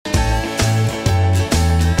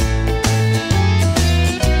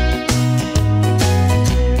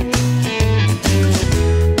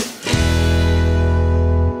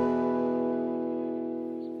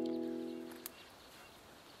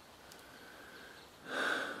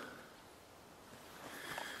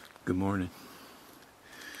Good morning.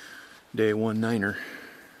 Day 1 Niner.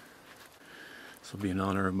 This will be in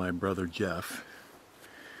honor of my brother Jeff,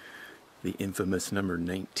 the infamous number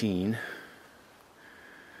 19.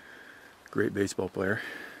 Great baseball player.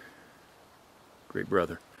 Great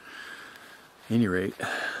brother. At any rate,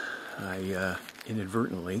 I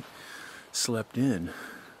inadvertently slept in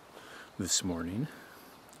this morning,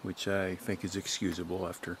 which I think is excusable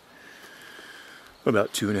after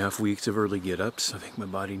about 2.5 weeks of early get-ups. I think my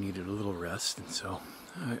body needed a little rest, and so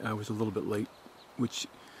I was a little bit late, which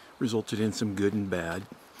resulted in some good and bad.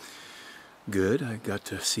 Good, I got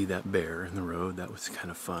to see that bear in the road. That was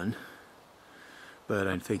kind of fun. But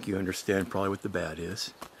I think you understand probably what the bad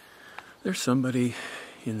is. There's somebody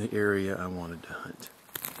in the area I wanted to hunt.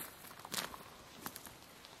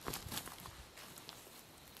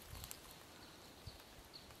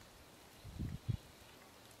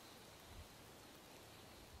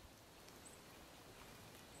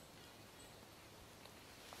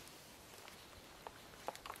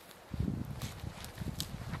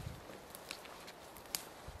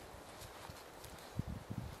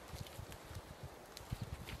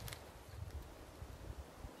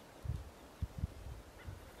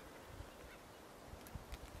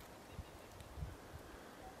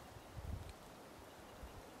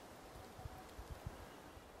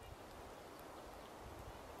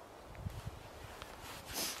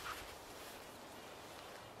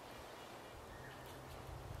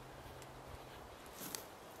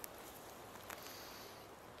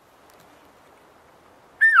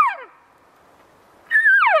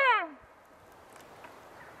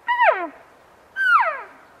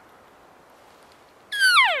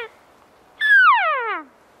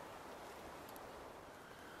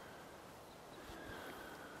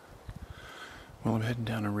 Well, I'm heading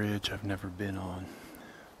down a ridge I've never been on,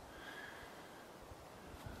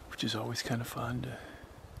 which is always kind of fun to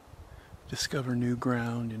discover new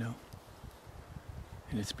ground, you know.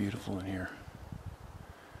 And it's beautiful in here,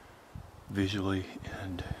 visually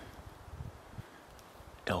and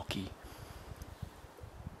elky.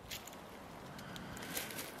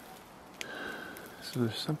 So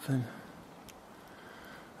there's something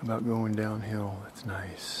about going downhill that's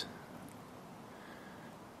nice.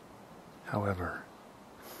 However,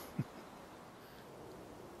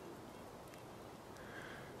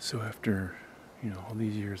 so after, all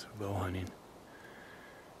these years of bow hunting,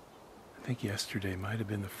 I think yesterday might have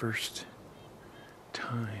been the first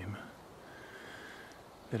time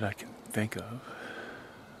that I can think of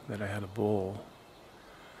that I had a bull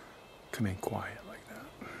come in quiet like that.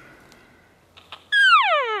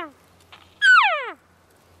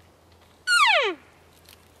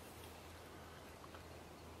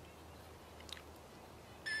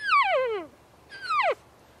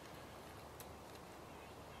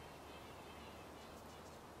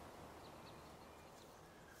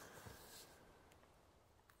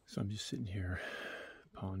 So I'm just sitting here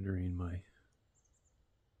pondering my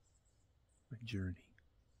journey,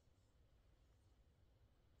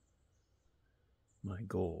 my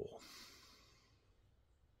goal.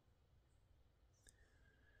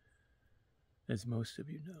 As most of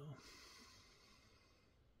you know,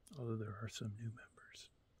 although there are some new members,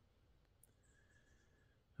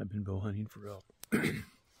 I've been bow hunting for about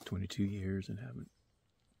 22 years and haven't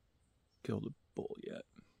killed a bull yet.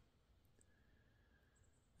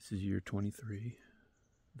 This is year 23,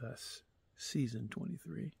 thus season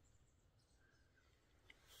 23.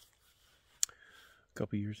 A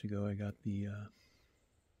couple years ago, I got the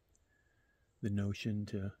notion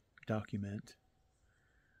to document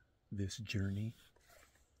this journey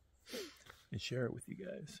and share it with you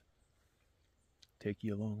guys. Take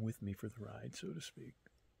you along with me for the ride, so to speak.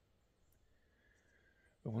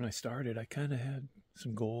 But when I started, I kind of had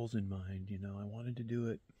some goals in mind. I wanted to do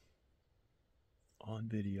it on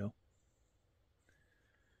video.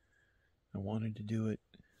 I wanted to do it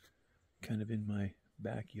kind of in my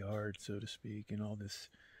backyard, so to speak, in all this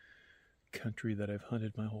country that I've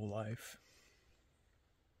hunted my whole life.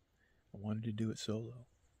 I wanted to do it solo.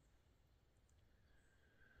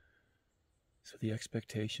 So the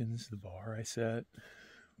expectations, the bar I set,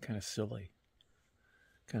 kind of silly.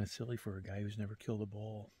 Kind of silly for a guy who's never killed a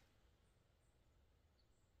bull.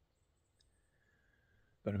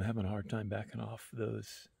 But I'm having a hard time backing off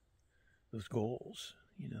those goals.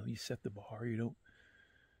 You set the bar, you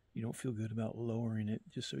don't feel good about lowering it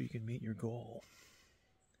just so you can meet your goal.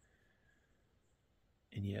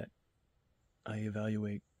 And yet, I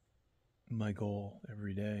evaluate my goal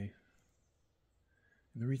every day.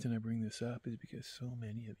 And the reason I bring this up is because so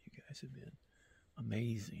many of you guys have been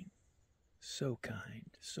amazing, so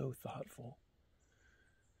kind, so thoughtful,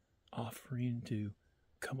 offering to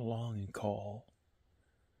come along and call,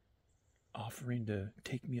 offering to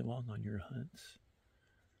take me along on your hunts.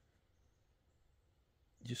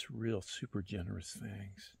 Just real super generous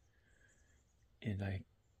things. And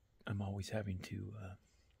I'm always having to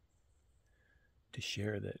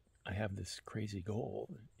share that I have this crazy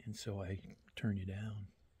goal, and so I turn you down.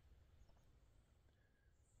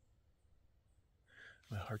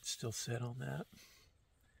 My heart's still set on that.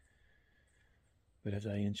 But as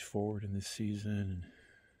I inch forward in this season and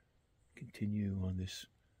continue on this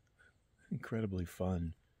incredibly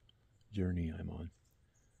fun journey I'm on,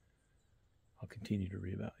 I'll continue to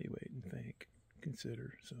reevaluate and think,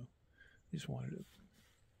 consider. So I just wanted to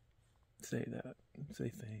say that and say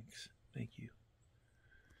thanks. Thank you.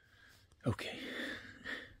 Okay,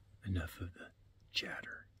 enough of the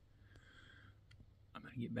chatter. I'm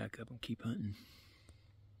going to get back up and keep hunting.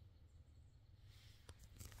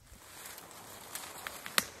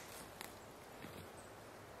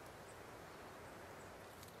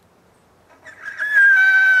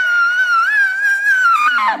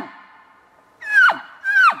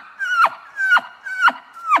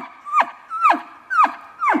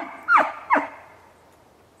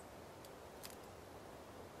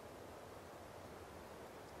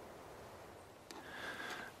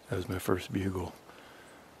 That was my first bugle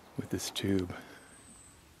with this tube.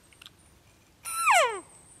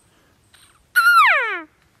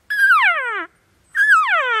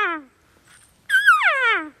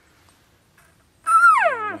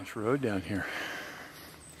 Nice road down here.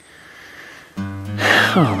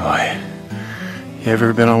 Oh boy. You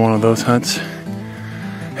ever been on one of those hunts?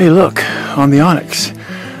 Hey, look, on the Onyx,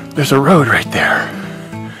 there's a road right there.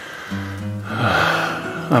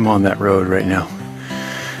 I'm on that road right now.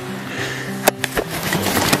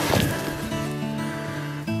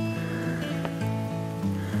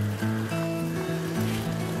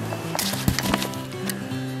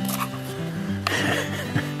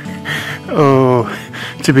 Oh,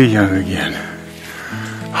 to be young again.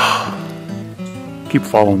 Keep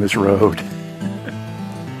following this road.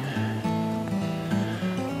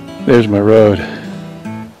 There's my road.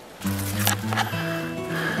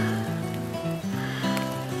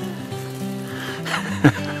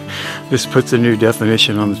 This puts a new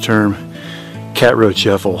definition on the term cat road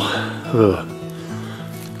shuffle. Ugh.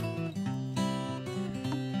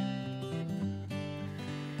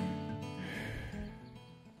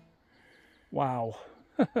 Wow.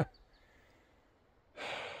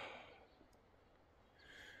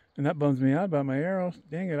 And that bums me out about my arrow.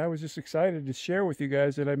 Dang it, I was just excited to share with you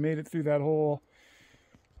guys that I made it through that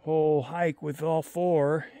whole hike with all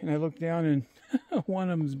four, and I looked down and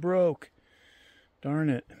one of them's broke. Darn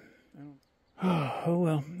it. Oh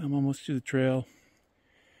well, I'm almost to the trail,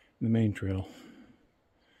 the main trail.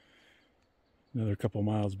 Another couple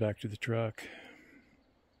miles back to the truck.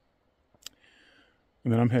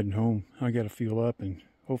 And then I'm heading home. I got to fuel up and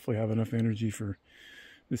hopefully have enough energy for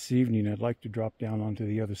this evening. I'd like to drop down onto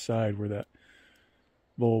the other side where that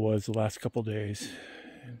bull was the last couple days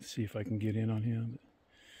and see if I can get in on him.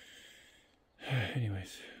 But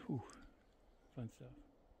anyways, whew, fun stuff.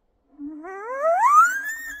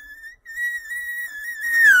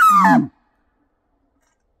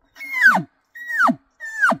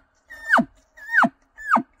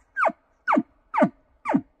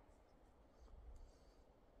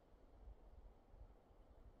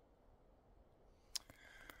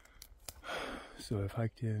 So I've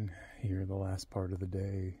hiked in here the last part of the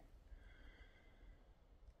day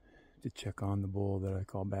to check on the bull that I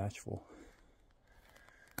call Bashful.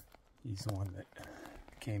 He's the one that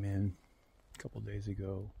came in a couple days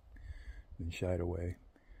ago and shied away.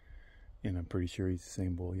 And I'm pretty sure he's the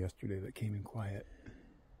same bull yesterday that came in quiet.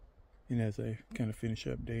 And as I kind of finish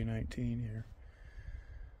up day 19 here,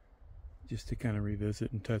 just to kind of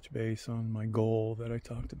revisit and touch base on my goal that I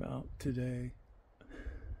talked about today,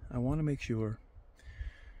 I want to make sure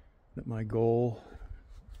that my goal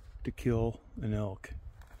to kill an elk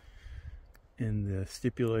and the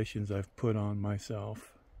stipulations I've put on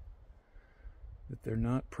myself, that they're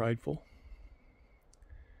not prideful.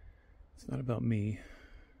 It's not about me.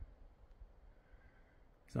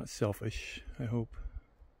 It's not selfish, I hope.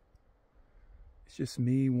 It's just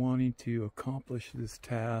me wanting to accomplish this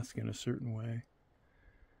task in a certain way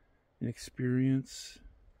and experience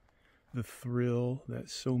the thrill that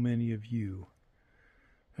so many of you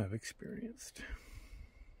have experienced.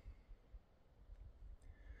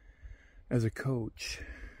 As a coach,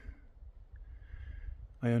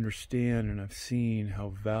 I understand and I've seen how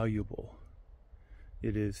valuable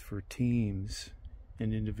it is for teams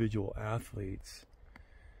and individual athletes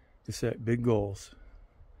to set big goals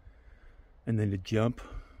and then to jump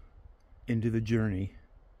into the journey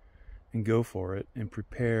and go for it and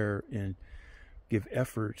prepare and give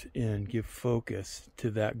effort and give focus to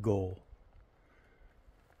that goal.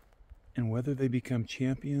 And whether they become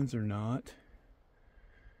champions or not,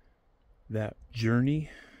 that journey,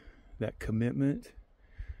 that commitment,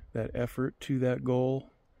 that effort to that goal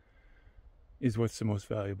is what's the most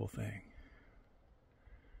valuable thing.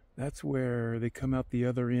 That's where they come out the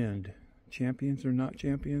other end. Champions or not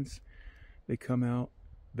champions, they come out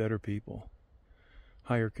better people,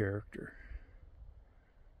 higher character.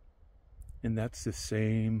 And that's the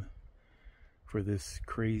same for this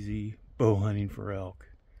crazy bow hunting for elk.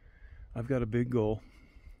 I've got a big goal.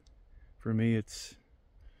 For me, it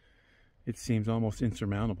seems almost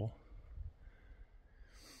insurmountable.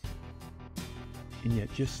 And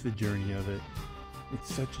yet just the journey of it,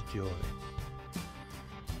 it's such a joy.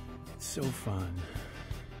 It's so fun.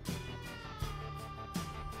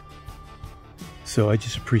 So I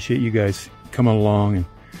just appreciate you guys coming along, and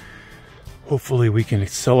hopefully we can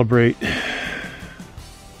celebrate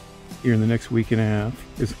here in the next week and a half,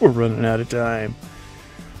 because we're running out of time.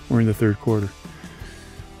 We're in the third quarter.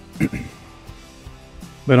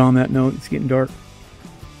 But on that note, it's getting dark.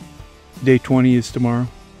 Day 20 is tomorrow.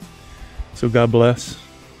 So God bless.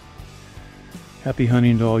 Happy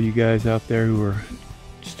hunting to all you guys out there who are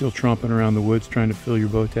still tromping around the woods trying to fill your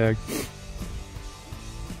bow tag.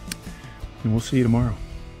 And we'll see you tomorrow.